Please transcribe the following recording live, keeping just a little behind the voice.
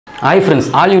Hi friends,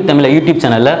 all you Tamizha YouTube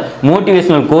channel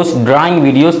motivational course, drawing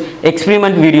videos,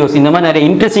 experiment videos இந்த மாதிரி நிறைய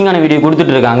இன்ட்ரெஸ்டிங்கான video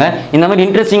கொடுத்துட்டு இருக்காங்க. இந்த மாதிரி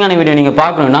இன்ட்ரெஸ்டிங்கான வீடியோ நீங்க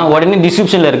பார்க்கணும்னா உடனே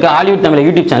டிஸ்கிரிப்ஷன்ல இருக்க all you Tamizha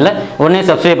YouTube சேனலை உடனே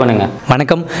சப்ஸ்கிரைப் பண்ணுங்க.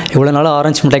 வணக்கம். இவ்வளவு நாள்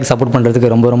ஆரஞ்சு மிட்டாய்க்கு சப்போர்ட்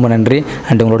பண்றதுக்கு ரொம்ப நன்றி.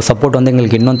 அண்ட் உங்களோட சப்போர்ட் வந்து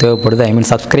எங்களுக்கு இன்னும் தேவைப்படுது. ஐ மீன்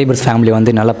சப்ஸ்கிரைபர்ஸ் ஃபேமிலி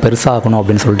வந்து நல்லா பெருசாகணும்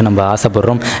அப்படின்னு சொல்லிட்டு நம்ம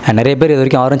ஆசைப்படுறோம். நிறைய பேர் இது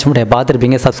வரைக்கும் ஆரஞ்சு மிட்டாய்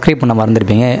பார்த்துருப்பீங்க, சப்ஸ்கிரைப் பண்ண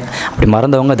மறந்துருப்பீங்க. அப்படி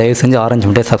மறந்தவங்க தயவு செஞ்சு ஆரஞ்சு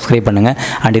மிட்டாய் சப்ஸ்கிரைப் பண்ணுங்க.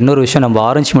 அண்ட் இன்னொரு விஷயம், நம்ம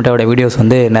ஆரஞ்சு மிட்டாயோட வீடியோஸ்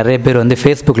வந்து நிறைய பேர் வந்து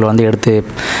ஃபேஸ்புக்கில் வந்து எடுத்து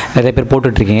நிறைய பேர்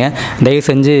போட்டுட்ருக்கீங்க. தயவு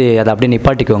செஞ்சு அதை அப்படியே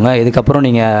நிப்பாட்டிக்கோங்க. இதுக்கப்புறம்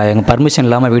நீங்கள் எங்கள் பர்மிஷன்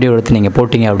இல்லாமல் வீடியோ எடுத்து நீங்கள்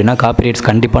போட்டிங்க அப்படின்னா காப்பிரைட்ஸ்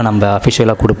கண்டிப்பாக நம்ம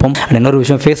அஃபிஷியலாக கொடுப்போம். அண்ட் இன்னொரு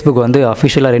விஷயம், ஃபேஸ்புக் வந்து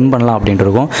அஃபிஷியலாக ரன் பண்ணலாம் அப்படின்ட்டு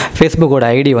இருக்கும். ஃபேஸ்புக்கோட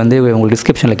ஐடி வந்து உங்களுக்கு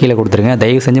டிஸ்கிரிப்ஷனில் கீழே கொடுத்துருங்க.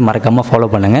 தயவு செஞ்சு மறக்காமல் ஃபாலோ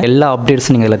பண்ணுங்கள். எல்லா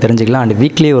அப்டேட்ஸும் நீங்கள் இதில் தெரிஞ்சிக்கலாம். அண்ட்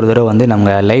வீக்லி ஒரு தடவை வந்து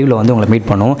நம்ம லைவில் வந்து உங்களை மீட்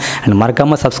பண்ணுவோம். அண்ட்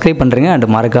மறக்காமல் சப்ஸ்கிரைப் பண்ணுறீங்க. அண்ட்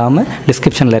மறக்காமல்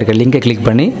டிஸ்கிரிப்ஷனில் இருக்க லிங்கை கிளிக்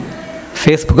பண்ணி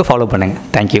ஃபேஸ்புக்கை ஃபாலோ பண்ணுங்கள்.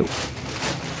 தேங்க்யூ.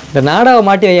 இந்த நாடாவை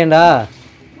மாட்டி வையண்டா.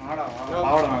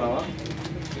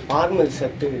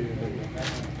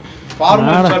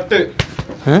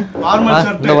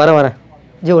 வரேன்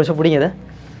ஜி, ஒரு வருஷம் பிடிங்க.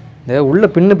 இதை உள்ள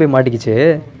பின்னு போய் மாட்டிக்கிச்சு.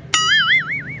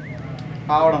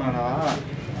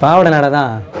 பாவடை நாடா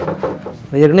தான்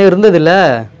ஏற்கனவே இருந்தது இல்லை,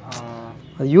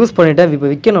 அது யூஸ் பண்ணிட்டேன். இப்போ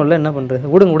விற்கணும்ல, என்ன பண்ணுறது?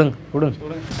 விடுங்க.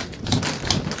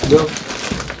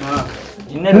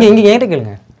 இங்கே என்கிட்ட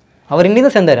கேளுங்க. அவர் இன்னி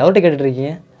தான் சேர்ந்தார், அவர்கிட்ட கேட்டுட்டு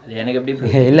இருக்கீங்க. எனக்கு எப்படி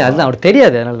இல்லை, அதுதான் அவருக்கு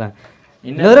தெரியாது. அதனால தான்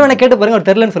இன்னொரு வேணா கேட்டு பாருங்க. அவர்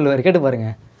தெரிலன்னு சொல்லுவார், கேட்டு பாருங்க.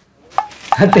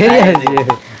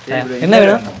 தெரியாது. என்ன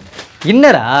வேணும்?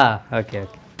 இன்னரா? Okay.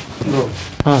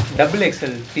 Double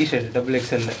XL T shirt. Double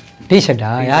XL டிஷர்ட்டா?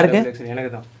 யாருக்கு? எனக்கு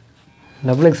தான்.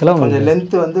 டபுள் எக்ஸ்எல்லாம் கொஞ்சம்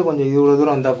லென்த் வந்து கொஞ்சம் இவ்வளோ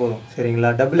தூரம் வந்தால் போதும்,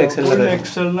 சரிங்களா? டபுள்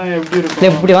எக்ஸ்எல்னா எப்படி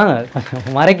இருக்கும்? இப்படி வாங்க,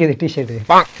 மறைக்குது டிஷர்ட்டு,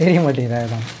 தெரிய மாட்டேங்குது.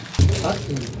 அதுதான்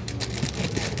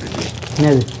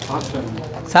என்னது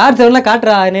ஷார்ட்ஸ் எல்லாம்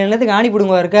காட்டுறா. என்னத்துக்கு ஆணி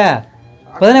பிடுங்க இருக்க?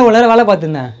 இப்போதானே இவ்வளோ நேரம் வேலை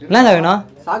பார்த்துருந்தேன். என்னங்க வேணும்?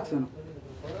 சாக்ஸ் வேணும்.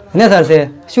 என்ன சார்ஸு?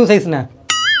 ஷூ சைஸ்ண்ணே?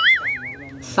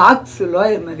 சாக்ஸ்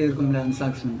லோயர் மாதிரி இருக்கும்ல, அந்த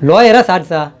சாக்ஸ். லோயரா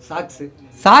ஷார்ட்ஸா?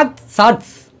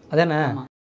 ஷார்ட்ஸ் அதானே?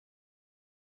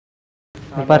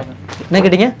 பாரு, என்ன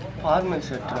கேட்டீங்க? ஃபார்மல்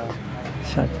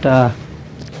ஷர்ட்டா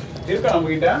இருக்கா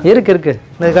நம்மகிட்ட? இருக்கு.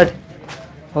 இந்த காட்டு.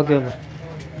 ஓகே.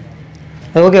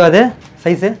 ஓகேவா? அது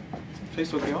சைஸு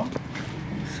ஓகேவா?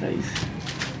 சைஸ்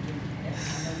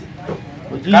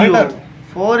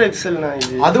 4XL னா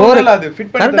இது. அது இல்ல, அது ஃபிட்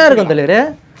பண்ணி கரெக்டா இருக்கும் தலைவரே.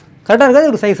 கரெக்டா இருக்காது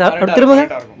ஒரு சைஸா? அப்படி திரும்புங்க.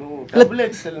 டபுள்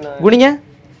எக்ஸ்எல் னா குனிங்க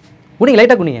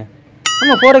லைட்டா குனிங்க.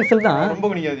 ஆமா 4XL தான். ரொம்ப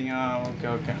குனிக்காதீங்க.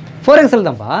 ஓகே 4XL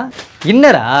தான்ப்பா.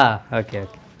 இன்னரா? ஓகே.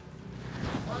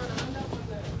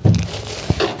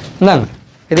 இந்தாங்க,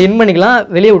 இது இன் பண்ணிக்கலாம்,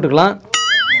 வெளியே விட்டுக்கலாம்,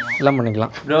 எல்லாம்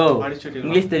பண்ணிக்கலாம். ப்ரோ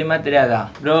இங்கிலீஷ் தெரியுமா தெரியாதா?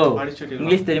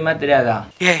 இங்கிலீஷ் தெரியுமா தெரியாதா?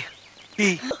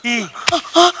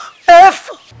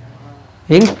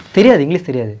 தெரியாது, இங்கிலீஷ்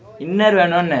தெரியாது. இன்னர்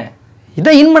வேணும்னு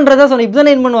இதான் இன் பண்றதா சொன்ன.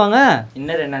 இப்பதானே இன் பண்ணுவாங்க.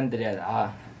 இன்னர் என்னன்னு தெரியாதா?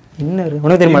 இன்னர்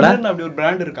உனக்கு தெரியுமாடா? அப்படி ஒரு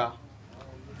பிராண்ட் இருக்கா?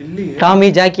 இல்லையே. டாமி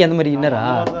ஜாக்கி அந்த மாதிரி இன்னரா?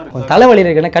 தலைவலி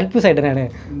இருக்கு, நான் கன்ஃபியூஸ் ஆயிட்டேன்.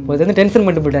 நான் இப்போ வந்து டென்ஷன்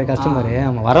பண்ணிட்டு போயிட்டார் கஸ்டமர்.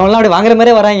 ஆமா, வரவெல்லாம் அப்படி வாங்குற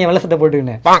மாதிரியே வராங்க, வெள்ளை சட்டை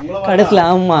போட்டுக்கின்னு. கடைசியில்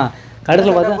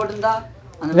கடைசியில் பார்த்தா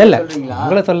இல்லை,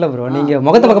 உங்களை சொல்ல ப்ரோ. நீங்கள்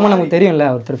முகத்தை பக்கமாக நமக்கு தெரியும்ல,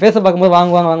 ஒருத்தர் ஃபேஸை பார்க்கும்போது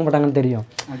வாங்க மாட்டாங்கன்னு தெரியும்.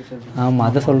 ஆமாம்,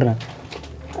 அதை சொல்கிறேன்.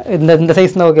 இந்த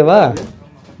சைஸ் தான் ஓகேவா?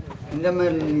 இந்த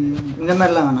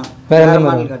மாதிரிலாம் வேணாம். வேற எந்த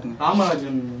மாதிரி காட்டுங்க.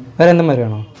 வேற எந்த மாதிரி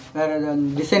வேணும்? வேற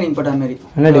டிசைனிங் போட்ட மாதிரி.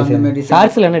 என்ன டிசைன்?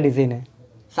 ஷார்ட்ஸில் என்ன டிசைனு?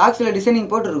 சாக்ஸ்ல டிசைனிங்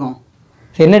போட்டுருக்கோம்.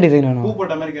 சரி, என்ன டிசைன் வேணும்? பூ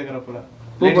போட்ட மாதிரி கேக்குறப்பல.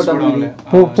 பூ போட்ட மாதிரி.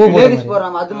 பூ லேடிஸ்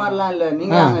போறாங்க, அது மாதிரிலாம் இல்ல.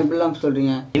 நீங்க இப்படி எல்லாம்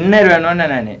சொல்றீங்க. இன்னர் வேணும்னு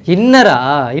நானு. இன்னரா?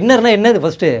 இன்னர்னா என்னது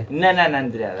ஃபர்ஸ்ட்? இன்னர்னா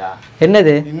என்னன்னு தெரியாதா?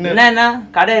 என்னது என்னன்னா?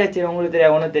 கடை வச்சு உங்களுக்கு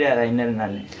தெரியாது, ஒன்றும் தெரியாதா? இன்னர்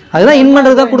நான் அதுதான் இன்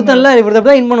பண்ணுறதா கொடுத்தேன்ல. இவர்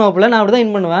தான் இன் பண்ணுவாப்புல, நான் அப்படி தான்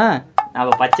இன் பண்ணுவேன்.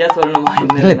 நான் பச்சையா சொல்லணுமா?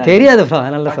 இல்லை, தெரியாதுப்பா,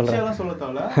 அதனால சொல்கிறேன்.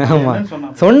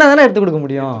 ஆமாம், சொன்னா தானே எடுத்து கொடுக்க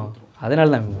முடியும். அதனால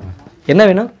தான். என்ன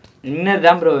வேணும்? இன்னர்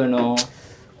தான் ப்ரோ வேணும்.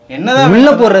 என்னதான் உள்ள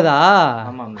போடுறதா?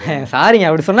 சாரிங்க,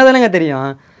 அப்படி சொன்னா தானேங்க தெரியும்.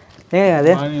 ஏங்க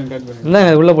அது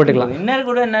இந்தாங்க, உள்ள போட்டுக்கலாம். இன்னர்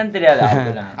கூட என்னன்னு தெரியாதா?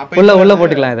 உள்ள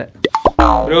போட்டுக்கலாம் இதை.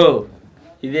 ப்ரோ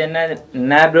இது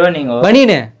என்ன ப்ரோ? நீங்க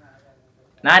பனியனு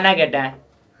நான் என்ன கேட்டேன்?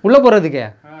 உள்ள போடுறதுக்கு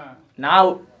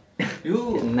நான்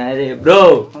என்னது ப்ரோ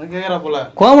கேக்குறப்பல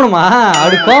கோமணமா?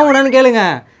 அப்படி கோமணம்னு கேளுங்க.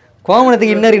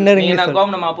 கோமணத்துக்கு இன்னர்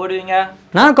கோமணமா போடுவீங்க?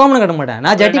 நான் கோமணம் கட்ட மாட்டேன்,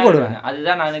 நான் ஜட்டி போடுவேன்.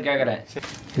 அதுதான் நானும் கேட்குறேன்.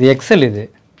 இது எக்ஸல். இது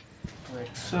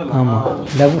ஆமாம்,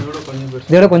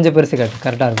 இதோட கொஞ்சம் பெருசு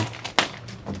கரெக்டாக இருக்கும்.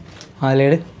 அதில்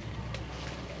எடு.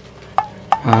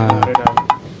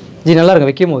 ஜி நல்லா இருக்கும்.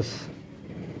 விக்கி மோஸ்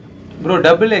ப்ரோ.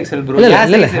 Double XL bro.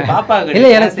 இல்லை பாப்பா இல்லை,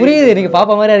 எனக்கு புரியுது, நீங்கள்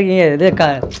பாப்பா மாதிரியா இருக்கீங்க. இது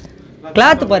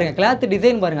கிளாத் பாருங்க, கிளாத்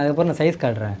டிசைன் பாருங்க, அதுக்கப்புறம் நான் சைஸ்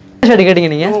காட்டுறேன். ஷர்ட் கேட்டீங்க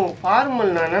நீங்கள்?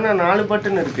 ஃபார்மல் நான் 4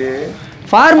 பட்டன் இருக்கு.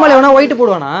 ஃபார்மல் எவனா ஒயிட்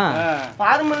போடுவானா?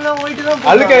 ஃபார்மல்னா ஒயிட் தான்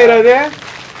அழுக்காயிராது.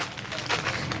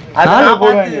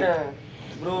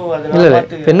 ப்ரோ அது இல்லை இல்லை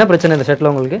இப்போ என்ன பிரச்சனை இந்த ஷர்ட்டில்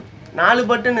உங்களுக்கு 4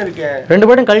 பட்டன் இருக்கு. 2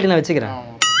 பட்டன் கழட்டி நான் வச்சுக்கிறேன்.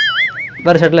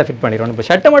 வேறு ஷர்ட்டில் ஃபிட் பண்ணிடுவோம். இப்போ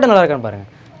ஷர்ட்டை மட்டும் நல்லா இருக்கான்னு பாருங்கள்.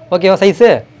 ஓகேவா சைஸு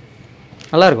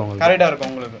நல்லா இருக்கும் உங்களுக்கு. கரெக்டாக இருக்கும்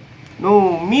உங்களுக்கு. நோ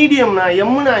மீடியம்னா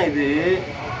எம்னா இது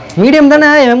மீடியம் தானே.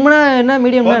 எம்னா என்ன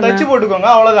மீடியம்னா தச்சு போட்டுக்கோங்க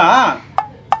அவ்வளோதான்.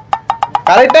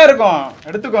 கரெக்டாக இருக்கும்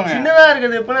எடுத்துக்கோங்க. சின்னதா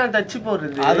இருக்குது எப்போ நான் தச்சு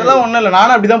போடுறது அதெல்லாம் ஒன்றும் இல்லை.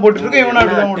 நானும் அப்படி தான் போட்டுருக்கேன். இவனும்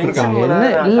அப்படி தான் போட்டுருக்கான். என்ன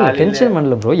இல்லை டென்ஷன்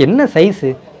பண்ணல ப்ரோ. என்ன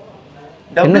size?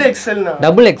 Double எக்ஸ்எல்னா.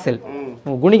 Double XL.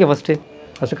 குனிங்க first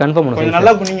confirm பண்ணுங்க. கொஞ்சம்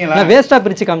நல்லா குனிங்களா? நான் வேஸ்ட்டாக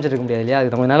பிரித்து காமிச்சிட்டு இருக்க முடியாது இல்லையா? அது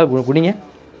கொஞ்சம் நல்லா குனிங்க.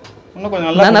 இன்னும் கொஞ்சம்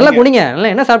நல்லா நல்லா குனிங்க.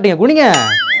 நல்லா என்ன சாப்பிட்டீங்க? குனிங்க.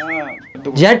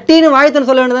 ஜட்டின்னு வாய்த்தன்னு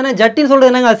சொல்ல வேண்டியது தானே. ஜட்டின்னு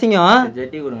சொல்கிறது என்னங்க அசிங்கம்?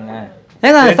 ஜட்டி கொடுங்க.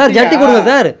 ஏங்க சார் ஜட்டி கொடுங்க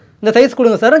சார். இந்த சைஸ்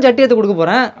கொடுங்க சார். ஜட்டி எடுத்து கொடுக்க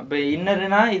போகிறேன். அப்போ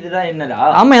இன்னர்னா இதுதான் இன்னரா?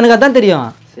 ஆமாம் எனக்கு அதான் தெரியும்.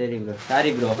 சரி ப்ரோ சாரி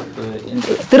ப்ரோ.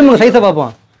 திரும்ப சைஸை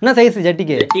பார்ப்போம். என்ன சைஸ்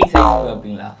ஜட்டிக்கு? ஜட்டி சைஸ்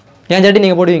பார்ப்பீங்களா? என் ஜட்டி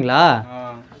நீங்கள் போடுவீங்களா?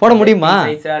 போட முடியுமா?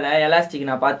 சைஸ்ல எலாஸ்டிக்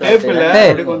நான்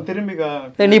கொஞ்சம் திரும்பிக்கா.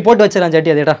 நீ போட்டு வச்சிடலாம்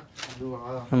ஜட்டி அதேடா.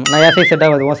 நான் என் சைஸ் செட்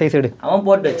ஆகாது. உன் சைஸ் எடு. அவன்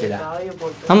போட்டு வச்சடா.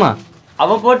 ஆமாம்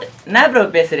அவன் போட்டு என்ன ப்ரோ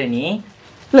பேசுற நீ?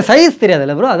 இல்லை சைஸ்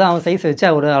தெரியாதுல்ல ப்ரோ. அதான் அவன் சைஸ் வச்சு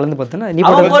அவர் அளந்து பார்த்தோன்னா நீ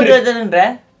அவன் போட்டு வச்சதுன்ற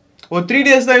ஒரு 3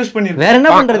 days தான் யூஸ் பண்ணிருக்கேன். வேற என்ன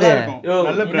பண்றது?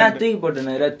 என்ன தூக்கி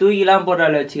போட்டுனு தூக்கிலாம்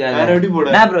போட்டால வச்சுக்காத. வேற எப்படி போட?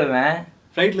 என்ன ப்ரோ இவன்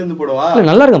ஃளைட்ல இருந்து போடவா? இல்லை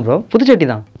நல்லா இருக்கும் ப்ரோ. புது சட்டி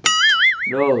தான்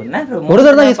ப்ரோ. என்ன ப்ரோ ஒரு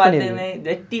தடவை தான் யூஸ் பண்ணி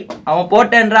ஜட்டி அவன்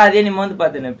போட்டேன்றா அதே நீ மோந்து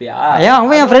பார்த்துனப்பியா? ஏன்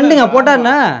அவன் என் ஃப்ரெண்டுங்க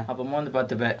போட்டான்னா அப்ப மோந்து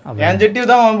பார்த்துப்பேன். என் ஜட்டி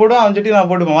தான் அவன் போடுவான். அவன் ஜட்டி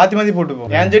நான் போட்டுப்போம். மாத்தி மாத்தி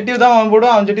போட்டுப்போம். என் ஜட்டி தான் அவன்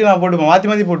போடுவான். அவன் ஜட்டி நான் போட்டுப்போம். மாத்தி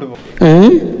மாத்தி போட்டுப்போம்.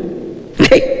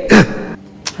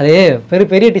 அதே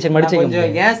பெரிய டீச்சர் மடிச்சிங்க.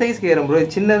 கொஞ்சம் ஏன் சைஸ்க்கு ஏறும் ப்ரோ.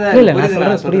 சின்னதா இல்லை நான்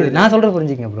சொல்கிறது புரியுது. நான் சொல்கிறது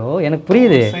புரிஞ்சுங்க ப்ரோ. எனக்கு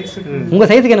புரியுது. உங்கள்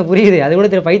சைஸுக்கு எனக்கு புரியுது. அது கூட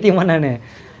தெரிய பைத்தியமா நான்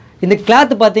இந்த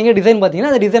கிளாத் பார்த்தீங்க டிசைன்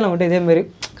பார்த்தீங்கன்னா அந்த டிசைனை மட்டும் இதேமாரி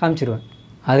காமிச்சிருவேன்.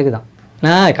 அதுக்கு தான்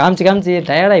நான் காமிச்சு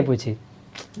டயர்டாகி போச்சு.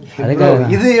 அதுக்கு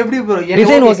இது எப்படி ப்ரோ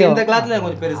டிசைன் ஓகே. இந்த கிளாத்ல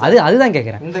கொஞ்சம் பெருசா. அதுதான்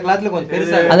கேட்குறேன். இந்த கிளாத்ல கொஞ்சம்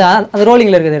பெருசா. அது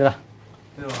ரோலிங்கில் இருக்குதுடா.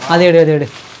 அது எடு.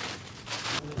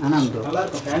 ஆனா ப்ரோ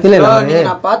இல்லை ப்ரோ நீங்க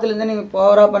நான் பார்த்ததுலேருந்து நீங்க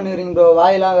பவரா பண்ணுறீங்க ப்ரோ.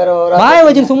 வாயெல்லாம் வேற ஓவரா. வாயை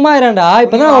வச்சு சும்மா இருடா.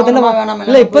 இப்போதான் ஒருத்தன் வேணாம்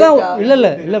இல்லை இப்போதான்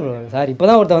இல்லை ப்ரோ சார்.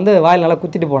 இப்போதான் ஒருத்தன் வந்து வாயில் நல்லா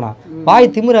குத்திட்டு போனான்.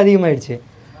 வாய் திமிரு அதிகமாகிடுச்சு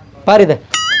பாரு. இதை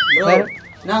ப்ரோ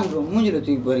நான் ப்ரோ மூஞ்சில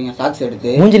தூக்கி போறீங்க சாக்ஸ்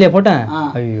எடுத்து. மூஞ்சிலே போட்டேன்.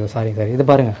 ஐயோ சாரி இது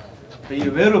பாருங்க. ஐயோ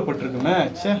வேர்வை போட்டுருக்குமே.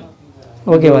 ச்சே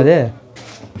ஓகேவா? அது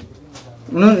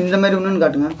இன்னும் இந்த மாதிரி இன்னொன்று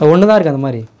காட்டுங்க. ஒன்று தான் இருக்குது அந்த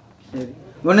மாதிரி. சரி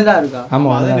ஒன்று தான் இருக்கா?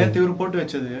 ஆமாம் அது நேத்து இவரு போட்டு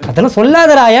வச்சது. அதெல்லாம்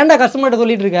சொல்லாதடா. ஏன்டா கஸ்டமர்கிட்ட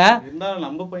சொல்லிட்டு இருக்க? இருந்தாலும்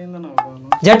நம்ம பையன் தானே.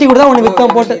 ஜட்டி கூட தான் ஒன்று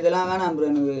விற்கம் போட்டு. இதெல்லாம் வேணாம் ப்ரோ.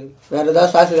 எனக்கு வேற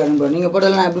ஏதாவது சாக்ஸ் காட்டுங்க ப்ரோ. நீங்க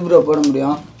போட்டதெல்லாம் நான் எப்படி ப்ரோ போட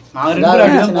முடியும்? நான் 2 பேரும்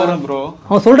அப்படிதான் போறேன் ப்ரோ.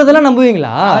 அவன் சொல்றதெல்லாம்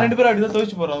நம்புவீங்களா? 2 பேரும் அப்படிதான்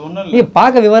துவைச்சு போறோம். அது ஒண்ணும் நீ இல்ல.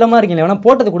 பார்க்க விவரமா இருக்கீங்களா? வேணா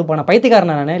போட்டது கொடுப்பானா?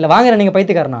 பைத்தியக்காரனா நானு? இல்லை வாங்குறேன் நீங்கள்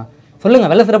பைத்தியக்காரனா? சொல்லுங்க.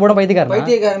 வெள்ளை சட்டை போட பைத்தியக்காரனா?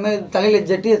 பைத்தியக்காரமே தலையில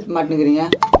ஜட்டி மாட்டுக்கிறீங்க.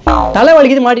 தலை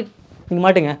வலிக்குது மாட்டி நீங்கள்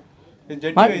மாட்டுங்க.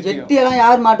 ஜெட்டி எல்லாம்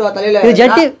யார் மாட்டுவா தலையில? இது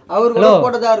ஜட்டி அவரு கூட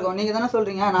போட்டதா இருக்கும். நீங்க தானே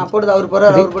சொல்றீங்க நான் போட்டது அவர்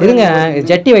போறாரு. அவர் போடுறது இருங்க.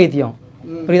 ஜட்டி வைத்தியம்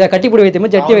புரியுதா? கட்டிப்பிடி வைத்தியமா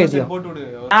ஜட்டி வைத்தியம்? போட்டு விடு.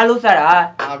 நான் லூசாடா?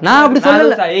 நான் அப்படி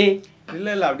சொல்லல.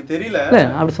 இல்ல அப்படி தெரியல. இல்லை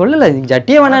அப்படி சொல்லல.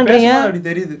 ஜட்டியே வேணான்றீங்க. அப்படி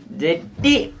தெரியுது.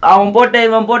 ஜெட்டி அவன் போட்டது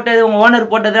இவன் போட்டது உங்க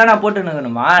ஓனர் போட்டதா நான் போட்டு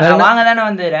நிக்கணுமா? நான் வாங்க தானே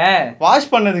வந்துடுறேன்.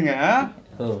 வாஷ் பண்ணதுங்க.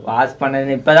 வாஷ்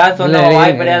பண்ணது இப்பதான் சொன்ன.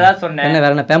 வாய்ப்படியாதான் சொன்னேன். என்ன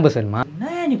வேற என்ன பேம்பஸ் வேணுமா?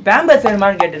 என்ன நீ பேம்பஸ்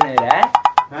வேணுமான்னு கேட்டுன்னு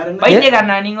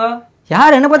பைத்தியக்காரனா நீங்க?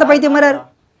 யார் என்ன பார்த்தா பைத்தியம் மாதிரி?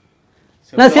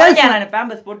 நான் சேல்ஸ் நான்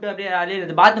பேம்பஸ் போட்டு அப்படியே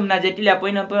அலையிறது பாத்ரூம். நான் ஜெட்டில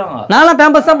போய் போவாங்க. நான்லாம்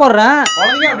பேம்பஸ் தான் போடுறேன்.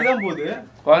 குழந்தைங்க அப்படிதான் போகுது.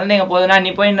 குழந்தைங்க போதுனா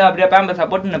நீ போய் அப்படியே பேம்பஸ்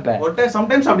போட்டு நிப்ப. ஒட்டே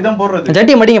சம்டைம்ஸ் அப்படிதான் போடுறது.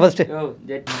 ஜட்டியை மாட்டிங்க ஃபர்ஸ்ட்.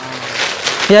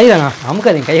 ஜெட்டி ஐயாங்க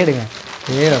அமுக்காதீங்க. கையெடுங்க.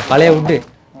 பழைய விட்டு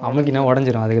அமுக்கினா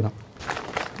உடஞ்சிரும். அதுக்கு தான்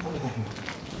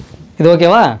இது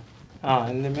ஓகேவா?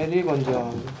 இந்த மாதிரி கொஞ்சம்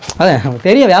அதான்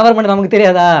தெரியும். வியாபாரம் பண்ண நமக்கு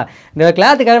தெரியாதா? இந்த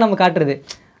கிளாத்துக்காக நம்ம காட்டுறது.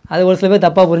 அது ஒரு சில பேர்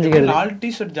தப்பாக புரிஞ்சுக்கிறது. 4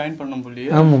 டீ-ஷர்ட் ஜாயின் பண்ணோம் போலியே.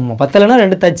 ஆமாம் பத்தலைன்னா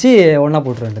 2 தச்சு ஒன்றா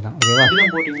போட்டுரு வேண்டியது தான். ஓகேவா?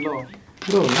 அப்படிதான் போட்டீங்களோ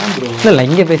ப்ரோ? நான் ப்ரோ இல்லை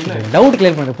இங்கே பேசுகிறேன். டவுட்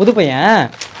கிளியர் பண்ணுறேன். புது பையன்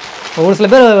ஒரு சில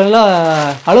பேர் எல்லாம்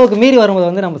அளவுக்கு மீறி வரும்போது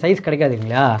வந்து நம்ம சைஸ் கிடைக்காது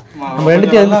இல்லைங்களா? நம்ம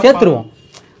 2த்தையும் வந்து சேர்த்துருவோம்.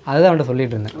 அதுதான் அவன்கிட்ட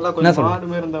சொல்லிட்டு இருந்தேன். என்ன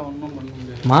சொல்கிறேன்?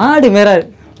 மாடு மேரா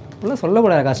இப்பெல்லாம்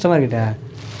சொல்லக்கூடாது கஸ்டமர்கிட்ட.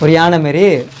 ஒரு யானை மாரி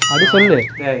அப்படி சொல்லு.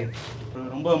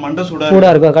 ரொம்ப மண்டை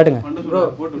சூடாக இருக்கும். காட்டுங்க ப்ரோ.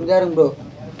 இந்தாருங்க ப்ரோ.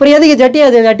 அப்புறம் எதுக்கு ஜட்டி?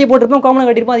 அது ஜட்டி போட்டிருப்போம் காமனாக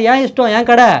கட்டியிருப்போம். அது ஏன் இஷ்டம்? ஏன்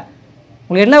கடை?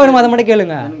 உங்களுக்கு என்ன வேணுமோ அதை மட்டும்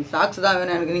கேளுங்க. எனக்கு சாக்ஸ் தான்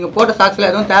வேணும். எனக்கு நீங்க போட்ட சாக்ஸ்ல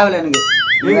எதுவும் தேவையில்லை. எனக்கு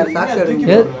வேற சாக்ஸ்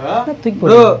எடுங்க தூக்கி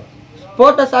ப்ரோ.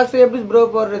 போட்ட சாக்ஸ் எப்படி ப்ரோ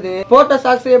போடுறது? போட்ட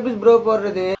சாக்ஸ் எப்படி ப்ரோ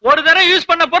போடுறது? ஒரு தடவை யூஸ்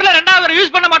பண்ண பொருளை ரெண்டாவது தடவை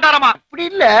யூஸ் பண்ண மாட்டாராமா? அப்படி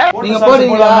இல்ல. நீங்க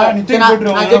போடுவீங்களா?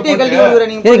 நான் ஜெட்டியை கழட்டி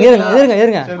விடுறேன். நீங்க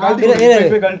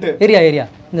ஏரியா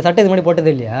இந்த சட்டை இது மாதிரி போட்டது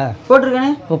இல்லையா?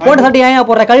 போட்டுருக்கேன். போட்ட சட்டை ஏன்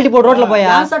போடுற? கழட்டி போட்டு ரோட்ல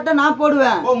போயா? நான் சட்டை நான்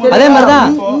போடுவேன். அதே மாதிரி தான்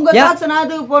உங்க சாக்ஸ் நான்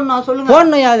எதுக்கு போடணும் சொல்லுங்க.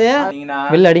 போடணும். யாது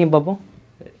வெளில அடிங்க பார்ப்போம்.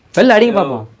 வெளில அடிங்க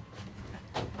பார்ப்போம்.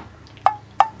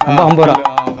 50 ரூபா.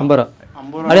 50 ரூபா.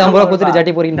 அப்படியே 50 ரூபா கொடுத்துட்டு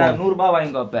ஜட்டி பொறிக்கிட்டு போங்க. 100 ரூபாய்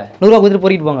வாங்கிக்கோ அப்ப. 100 ரூபா கொடுத்துட்டு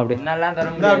பொறிக்கிட்டு போங்க அப்படியே. என்னலாம் தர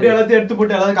இந்த முடியாது. அப்படியே எல்லாத்தையும் எடுத்து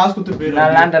போட்டு எல்லாத்தையும் காசு கொடுத்துட்டு போயிடுறேன்.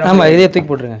 என்னலாம் தர ஆமா முடியாது. இதே தூக்கி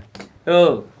போட்டுருங்க. ஓ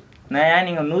நான்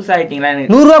நீங்க லூஸ் ஆயிட்டீங்களா?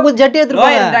 100 ரூபா கொடுத்து ஜட்டி எடுத்துட்டு லோ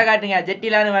போங்க. இருந்தா காட்டுங்க.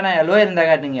 ஜெட்டிலான்னு வேணாம். லோ இருந்தா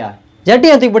காட்டுங்க.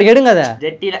 ஜட்டியை தூக்கி போட்டு எடுங்க அதை.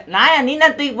 ஜெட்டில நான் நீ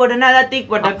தான் தூக்கி போட்டுனா அதான் தூக்கி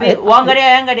போட்டேன். உன் கடையா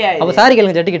என் கடையா? அப்ப சாரி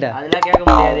கேளுங்க ஜட்டி கிட்ட. அதெல்லாம் கேட்க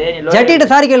முடியாது. நீ லோ ஜட்டி கிட்ட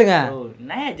சாரி கேளுங்க.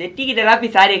 நான் ஜெட்டி கிட்ட எல்லாம்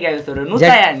போய் சாரியை கேட்க சொல்றேன்.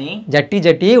 நூசாயா நீ?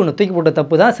 ஜட்டி உன்னை தூக்கி போட்ட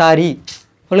தப்பு தான் சாரி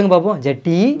சொல்லுங்க பாப்போம்.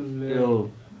 ஜட்டி யோ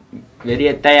வெறிய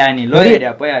தயா நீ லோ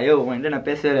ஏரியா போயா. யோ உன்கிட்ட நான்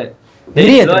பேசுறேன்.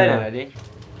 வெறிய லோ தயா? ஏரியா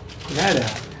என்னடா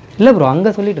இல்ல ப்ரோ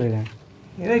அங்க சொல்லிட்டு இருக்கேன்.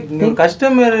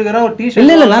 கஸ்டமர் இருக்கிற ஒரு டீ-ஷர்ட்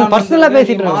இல்ல நான் பர்சனலா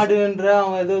பேசிட்டு இருக்கேன். மாடுன்ற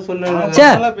அவன் ஏதோ சொல்லுறான். சே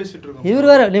நல்லா பேசிட்டு இருக்கோம். இவர்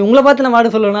வேற நீ உங்களை பார்த்து நான்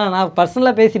மாடு சொல்லணும். நான்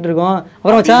பர்சனலா பேசிட்டு இருக்கோம்.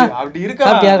 அப்புறம் வச்சா அப்படி இருக்கா?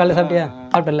 சாப்பிட்டியா காலைல சாப்பிட்டியா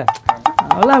சாப்பிட்டல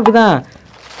அதெல்லாம் அப்படிதான்.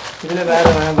 இதுல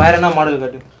வேற என்ன மாடல்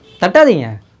காட்டு. தட்டாதீங்க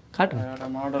காட்டுறேன்.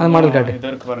 அந்த மாடல் காட்டு. இது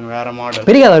இருக்கு பாருங்க வேற மாடல்.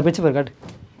 பெரிய ஒரு பிச்சு பாரு காட்டு.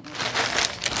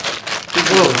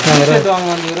 டீ-ஷர்ட் வாங்க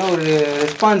வந்தீங்க ஒரு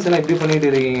ரெஸ்பான்ஸ்லாம் இப்படி பண்ணிட்டு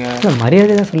இருக்கீங்க. இல்ல,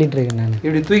 மரியாதை தான் சொல்லிட்டு இருக்கேன் நான்.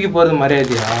 இப்படி தூக்கி போறது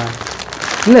மரியாதையா?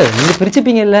 இல்ல நீங்க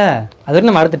பிரிச்சுப்பீங்கல்ல அது வரைக்கும்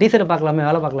நம்ம அடுத்த டீஷர்ட் பார்க்கலாமே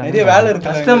வேலை பார்க்கலாம். நிறைய வேலை இருக்கு.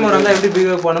 கஸ்டமர் வந்தா எப்படி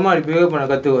பிஹேவ் பண்ணணுமோ அப்படி பிஹேவ் பண்ண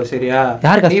கத்துக்கோ சரியா?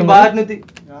 யார் நீ customer? பாட்னு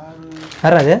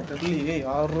யாராது? தெரியலையே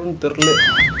யாருன்னு தெரியல.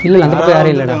 இல்ல அந்த பக்கம்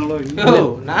யாரும் இல்லடா.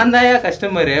 நான் தான்யா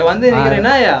கஸ்டமர் வந்து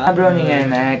நிக்கிறேனாயா? ப்ரோ நீங்க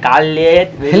என்ன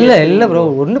காலையிலே இல்ல ப்ரோ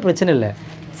ஒன்றும் பிரச்சனை இல்லை.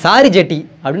 சாரி ஜட்டி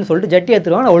அப்படின்னு சொல்லிட்டு ஜட்டி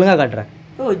எடுத்துருவாங்க நான் ஒழுங்கா காட்டுறேன்.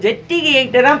 ஓ ஜெட்டிக்கு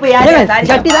கிட்டதான் போய் யாரு சாரி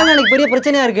ஜட்டி தானே எனக்கு பெரிய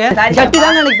பிரச்சனையா இருக்கு. ஜட்டி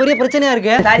தானே எனக்கு பெரிய பிரச்சனையா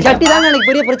இருக்கு. ஜட்டி தானே எனக்கு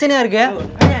பெரிய பிரச்சனையா இருக்கு.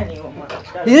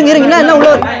 இருங்க என்ன உள்ள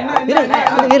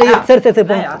இருங்க. சரி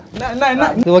போங்க.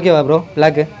 இது ஓகேவா ப்ரோ?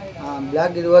 பிளாக்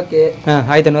பிளாக் இது ஓகே.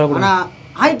 1500 கொடுங்க. ஆனா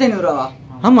 1500 ரூபாவா?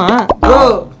 ஆமா ப்ரோ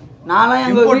நான்லாம்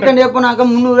எங்க வீட்டாண்ட எப்போனாக்கா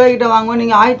 300 ரூபாய் கிட்ட வாங்குவோம்.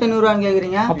 நீங்க 1500 ரூபான்னு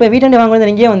கேக்குறீங்க. அப்ப வீட்டாண்ட வாங்க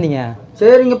வந்து இங்கேயே வந்தீங்க.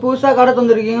 சரி இங்க புதுசா கடை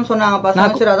தந்துருக்கீங்கன்னு சொன்னாங்க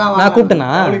பசங்க. சரி அதான் நான்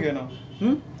கூப்பிட்டேனா?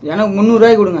 எனக்கு 300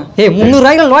 ரூபாய் கொடுங்க. 300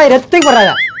 ரூபாய்க்கு லோயர் எத்துக்கு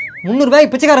போறாங்க. 300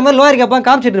 ரூபாய்க்கு பிச்சைக்கார மாதிரி லோயர் கேட்பான்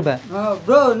காமிச்சிட்டு இருப்பேன்.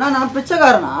 ப்ரோ நான்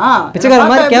பிச்சைக்காரனா? பிச்சைக்கார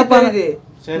மாதிரி கேட்பாங்க. இது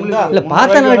இல்ல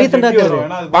பார்த்தா நல்லா டீசெண்டா தெரியுது.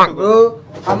 ப்ரோ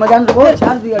நம்ம தான்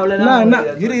சார்ஜ் என்ன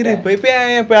இரு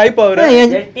இப்ப ஐப்பா அவரு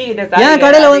ஜெட்டி கிட்ட ஏன்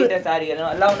கடையில வந்து சாரி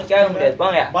கேட்கணும் எல்லாம் ஒண்ணும் கேட்க முடியாது.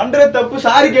 போங்க பண்ற தப்பு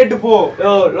சாரி கேட்டு போ.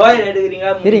 ஓ லோயர் எடுக்குறீங்க.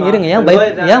 இருங்க ஏன்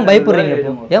பயப்படுறீங்க?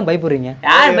 ஏன் பயப்படுறீங்க?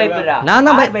 யார் பயப்படுறா? நான்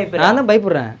தான்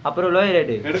பயப்படுறேன். அப்புறம் லோயர்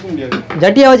எடு. எடுக்க முடியாது.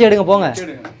 ஜட்டியா வச்சு எடுங்க போங்க.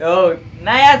 ஓ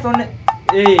நான் யார் சொன்னேன்?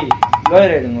 ஏய்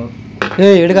லோயர் எடுங்க.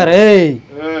 எடுக்காரு.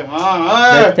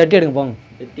 ஜட்டி எடுங்க போங்க.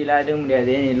 ஜெட்டிலாம் எடுக்க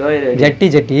முடியாது. நீ லோயர் எடு.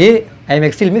 ஜட்டி ஐ எம்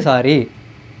எக்ஸ்ட்ரீம்லி சாரி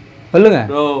சொல்லுங்க.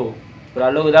 ப்ரோ ஒரு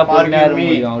அளவுக்கு தான் பொறுமையா இருக்க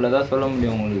முடியும். அவ்வளவுதான் சொல்ல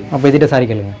முடியும் உங்களுக்கு. அப்ப இதுகிட்ட சாரி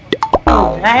கேளுங்க.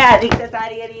 நான் அதுக்கிட்ட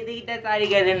சாரி கேட்டு இதுகிட்ட சாரி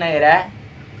கேட்டுன்னுங்கிற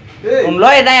உன்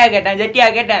லோயர் தான் கேட்டேன். ஜெட்டியா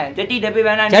கேட்டேன். ஜெட்டிகிட்ட போய்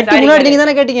வேணாம். ஜட்டி முன்னாடி நீங்க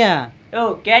தானே கேட்டீங்க. ஓ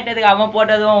கேட்டதுக்கு அவன்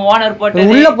போட்டதும் ஓனர்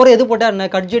போட்டது உள்ள போற எது போட்டாருண்ணே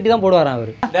கட் ஜட்டி தான் போடுவாராம்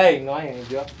அவரு. டேய் இங்க வா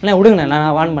எங்கயோ. அண்ணா விடுங்கண்ணே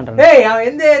நான் வான் பண்றேன். டேய் அவன்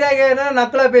எந்த ஏரியா கேக்குறா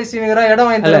நக்கலா பேசினீங்கற இடம்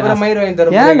வாங்கி தர மயிர் வாங்கி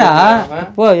தர. ஏன்டா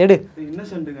போ எடு.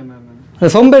 இன்னசென்ட்ங்க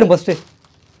நான். சொம்பேடு ஃபர்ஸ்ட்.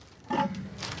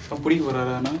 புடிக்க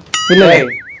போறாரானா? இல்ல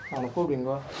அவன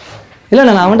கூப்பிடுங்க. இல்ல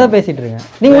நான் அவன் தான் பேசிட்டு இருக்கேன்.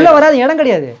 நீங்க உள்ள வராத இடம்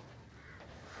கிடையாது.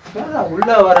 உள்ள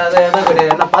வராத இடம்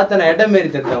கிடையாது. என்ன பார்த்தா இடம் மாரி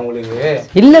தெரியுதா உங்களுக்கு?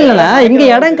 இல்ல இங்க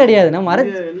இடம் கிடையாது. நான்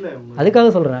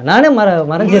அதுக்காக சொல்றேன். நானே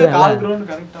மறைஞ்சிடுறேன்.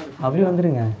 அப்படி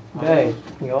வந்துருங்க. டேய்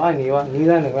இங்க வா நீ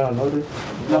தான் எனக்கு வேணும் நோடு.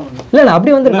 இல்ல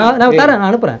அப்படி வந்துரு. நான் தரேன் நான்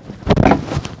அனுப்புறேன்.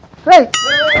 ஏய்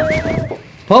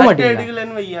போக மாட்டீங்க.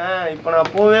 எடுக்கலன்னு வையேன். இப்போ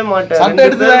நான் போவே மாட்டேன். சட்டை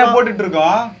எடுத்து தான் போட்டுட்டு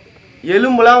இருக்கோம்.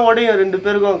 எலும்புலாம் உடையும் ரெண்டு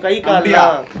பேருக்கும் கை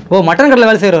கால்லாம். ஓ மட்டன் கடையில்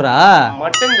வேலை செய்யறவரா?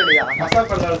 மட்டன் கடையா?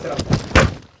 மசாலா வேலை செய்றான்.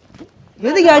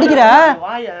 எதுக்கு அடிக்கிற?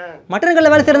 வாயேன். மட்டன்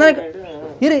கடையில் வேலை செய்யறதா?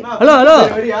 இரு ஹலோ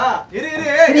சரியா? இரு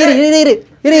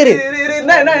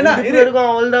என்ன இருக்கும்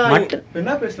அவள்தான்.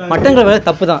 என்ன பேசலாம்? மட்டன் கடை வேலை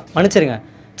தப்பு தான் மன்னிச்சிருங்க.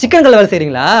 சிக்கன் கடை வேலை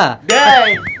செய்றீங்களா?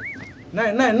 டேய்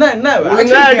என்ன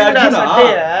ஒழுங்கா அடிடா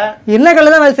சட்டைய. என்ன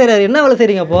கடையில் தான் வேலை செய்யறாரு? என்ன வேலை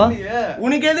செய்றீங்க அப்போ?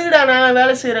 உனக்கு எதுக்குடா நான்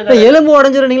வேலை செய்யறேன்? எலும்பு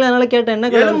உடைஞ்சிரும் நீங்களா? அதனால கேட்டேன். என்ன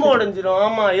கடை? எலும்பு உடைஞ்சிரும்.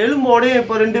 ஆமா எலும்பு உடையும்.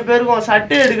 இப்போ ரெண்டு பேருக்கும்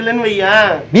சட்டை எடுக்கலன்னு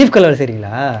வையேன். பீஃப் கடை வேலை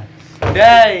செய்றீங்களா?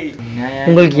 டேய்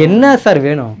உங்களுக்கு என்ன சார்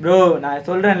வேணும்? ப்ரோ நான்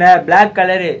சொல்றேன்ல black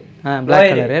colour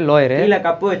black colour lower கீழ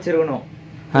கப்பு வச்சிருக்கணும்.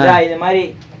 இது மாதிரி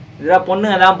இதெல்லாம்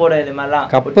பொண்ணுங்க தான் போட இது மாதிரிலாம்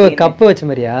கப்பு வச்ச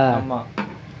மாதிரியா? ஆமா.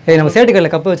 ஏய் நம்ம சேட்டு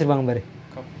கடையில் கப்பு வச்சிருப்பாங்க பாரு.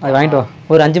 அது வாங்கிட்டு வா.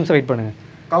 ஒரு 5 நிமிஷம் வெயிட் பண்ணுங்க.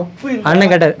 கப்பு இல்ல.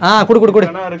 அண்ணன் கேட்டார். குடு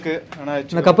ஆனா இருக்கு. ஆனா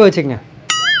இந்த கப்பை வச்சுக்கங்க.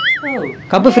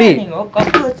 Cup free. நீங்க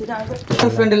கப்பு வச்சுட்டாங்க.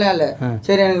 ஃப்ரெண்ட்லாம் இல்ல.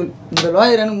 சரி எனக்கு இந்த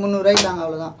லோயர் எனக்கு 300 ரூபாய்க்கு தாங்க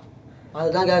அவ்வளவுதான்.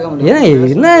 அதுதான் கேட்க முடியும்.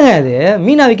 என்னங்க அது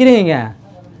மீனா விற்கிறீங்க?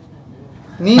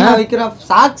 மீனா விற்கிறோம்.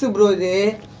 சாக்ஸ் ப்ரோ இது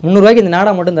 300 ரூபாய்க்கு இந்த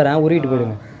நாடா மட்டும் தரேன். உருவிட்டு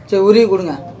போயிடுங்க. சரி உருவி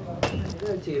கொடுங்க.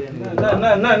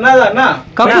 என்ன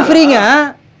கப்பு ஃப்ரீங்க.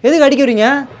 எதுக்கு அடிக்கிறீங்க?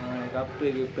 கப்பு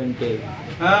கிஃப்ட்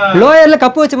லோயர்ல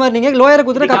கப்பு வச்ச மாதிரி நீங்க லோயரை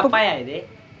குத்துற கப்பு கப்பாயா இது?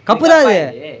 கப்பு தான் அது.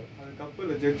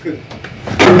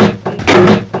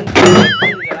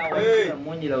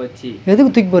 மூஞ்சில வச்சு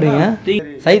எதுக்கு தூக்கி போறீங்க?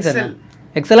 சைஸ் என்ன?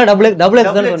 எக்ஸ்எல் டபுள்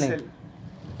எக்ஸ்எல் சொன்னீங்க.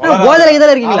 போதையில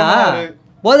இதெல்லாம் இருக்கீங்களா?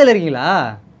 போதையில இருக்கீங்களா?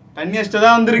 தண்ணி அடிச்சிட்டு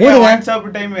தான் வந்திருக்கேன்.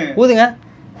 WhatsApp time. ஊதுங்க.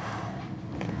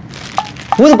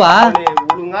 ஊதுப்பா.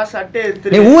 ஒழுங்கா சட்டை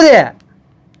எடுத்து. நீ ஊது.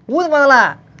 ஊது முதல்ல.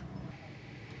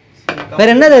 வேற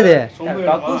என்னது அது?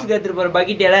 கக்கூஸ்க்கு எடுத்துட்டு போற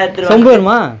பக்கெட் எல்லாம் எடுத்துட்டு சொம்பு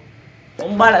வேணுமா?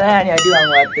 சொம்பால தான் நீ அடி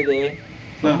வாங்க வரது.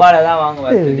 சொம்பால தான் வாங்க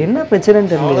வரது. என்ன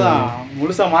பிரச்சனைன்னு தெரியல.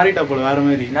 முழுசா மாறிட்டா போல வேற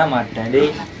மாதிரி. என்ன மாட்டேன்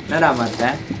டேய். என்னடா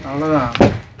மாட்டேன்? அவ்வளவுதான்.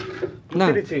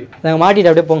 நாங்க மாட்டிட்டு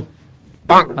அப்படியே போங்க.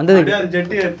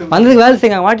 வந்ததுக்கு வேலை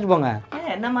செய்யுங்க. மாட்டிட்டு போங்க.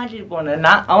 என்ன மாட்டிட்டு போன?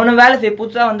 நான் அவன வேலை செய்ய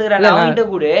புதுசா வந்துக்கறானே அவன்கிட்ட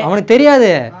கூட. அவனுக்கு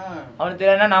தெரியாது. அவனுக்கு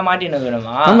தெரியலனா நான் மாட்டினு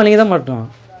இருக்கணுமா? ஆமா நீங்க தான் மாட்டணும்.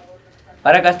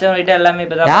 வர கஸ்டமர் கிட்ட எல்லாமே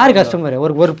இப்பதான். யார் கஸ்டமர்?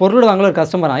 ஒரு பொருளோட வாங்கல ஒரு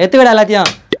கஸ்டமரா? எத்துக்கடா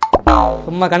எல்லாத்தையும்.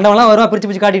 சும்மா கண்டவன்லாம் வருவா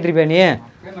பிரிச்சு காட்டிட்டு இருப்பே நீ.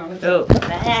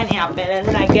 நீ அப்பல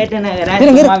இருந்து நான் கேட்டேனேங்கறேன்.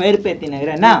 சும்மா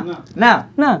வெறுப்பேத்தினேங்கறேன்.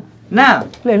 என்ன?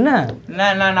 இல்ல என்ன?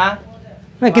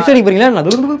 நான் கிஸ் அடிக்க போறீங்களா?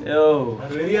 யோ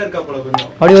வெறியா இருக்கா போல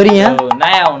கொஞ்சம். அப்படி வரீங்க?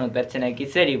 நான் அவனுக்கு பிரச்சனை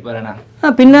கிஸ் அடிக்க போறேனா?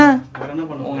 பின்ன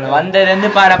உங்களை வந்ததுல இருந்து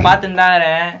பாத்துட்டு தான்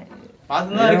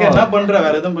இருக்கேன். என்ன பண்ற?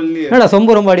 வேற எதுவும் பண்ணலையே. என்னடா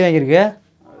சொம்பு ரொம்ப அடி வாங்கிருக்கு?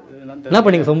 என்ன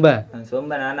பண்ணீங்க சொம்ப?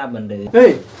 சொம்ப நான் என்ன பண்றது?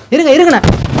 ஏய் இருங்கண்ணா.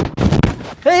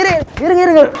 ஏய்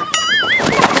இருங்க.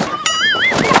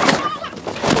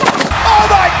 Oh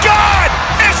my God!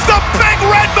 It's the big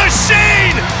red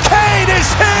machine! Kane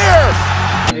is here!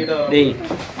 டேய்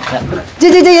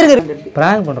இருங்க.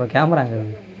 பிராங்க் பண்றோம். கேமரா அங்க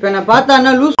இருக்கு. இப்ப என்ன பார்த்தா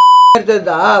என்ன லூஸ்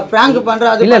எடுத்ததா? பிராங்க் பண்ற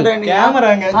அது இல்ல, பண்றேன் நீங்க.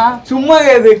 கேமராங்க. சும்மா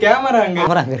இது கேமராங்க.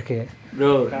 கேமரா அங்க இருக்கு.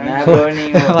 bro நான் bro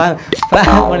நீங்க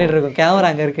பிராங்க் பண்ணிட்டு இருக்கோம். கேமரா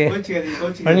அங்க இருக்கு.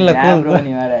 பண்ணல bro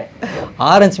நீ வேற.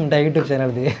 ஆரஞ்சு மிட்டாய் யூடியூப்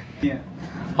சேனல் இது.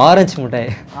 ஆரஞ்சு மிட்டாய்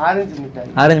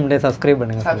சப்ஸ்கிரைப்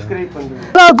பண்ணுங்க. சப்ஸ்கிரைப்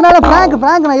பண்ணுங்க.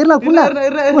 பிராங்க் நான் இருல புள்ள.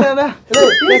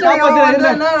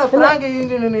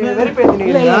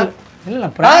 இல்ல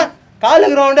காலு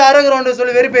கிரவுண்ட் அரை கிரவுண்ட்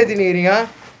சொல்லி வெறுப்பேத்தினீங்க.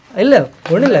 இல்ல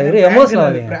ஒண்ணு இல்ல இரு எமோஷனல்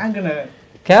ஆகுங்க.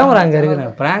 கேமரா அங்க இருக்கு.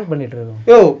 நான் பிராங்க் பண்ணிட்டு இருக்கோம்.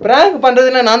 யோ பிராங்க்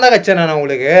பண்றதுன்னா நான் தான் கச்சேனா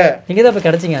உங்களுக்கு. நீங்க தான் இப்ப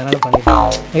கிடைச்சீங்க அதனால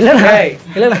பண்ணிட்டேன்.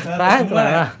 இல்ல பிராங்க்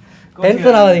தான்.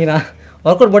 டென்ஷன் ஆகாதீங்கண்ணா.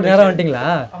 ஒர்க் அவுட் போட்டு நேரா வந்துட்டீங்களா?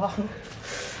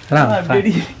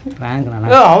 பிராங்க் நான்.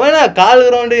 அவனா கால்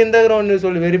கிரவுண்ட் இந்த கிரவுண்ட்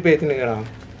சொல்லி வெறுப்பேத்தினுங்கறான்.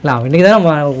 இல்ல அவன் இன்னைக்கு தான்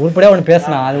நம்ம உருப்படியா ஒன்னு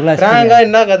பேசலாம். அது உள்ள பிராங்கா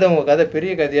என்ன கதை? உங்க கதை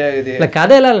பெரிய கதையா இருக்குது. இல்ல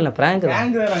கதையெல்லாம் இல்ல பிராங்க்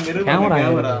தான். கேமரா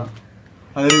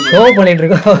ஷோ பண்ணிட்டு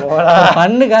இருக்கோம்.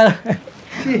 பண்ணுங்க.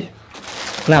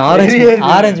 நான்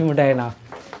ஆரஞ்சு மிட்டாய்ண்ணா.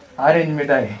 ஆரஞ்சு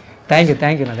மிட்டாய்.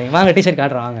 தேங்க்யூ நான் வாங்க டிஷர்ட்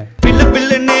காட்டுறேன் வாங்க.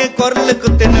 பில்லுன்னு குரல்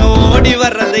குத்துன்னு ஓடி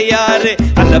வர்றது யாரு?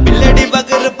 அந்த பில்லடி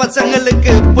பகர்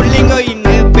பசங்களுக்கு புள்ளிங்க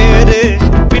இன்னும் பேரு.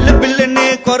 பில்லுன்னு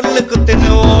குரல் குத்துன்னு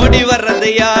ஓடி வர்றது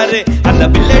யாரு? அந்த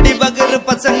பில்லடி பகர்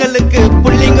பசங்களுக்கு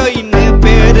புள்ளிங்க இன்னும்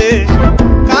பேரு.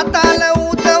 காத்தால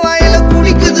ஊத்த வாயில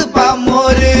குடிக்குது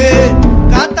பாமோரு.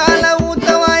 காத்தால ஊத்த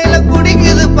வாயில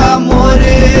குடிக்குது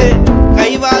பாமோரு.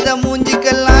 கைவாத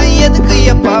மூஞ்சிக்கெல்லாம் எதுக்கு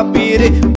எப்பா பீரு?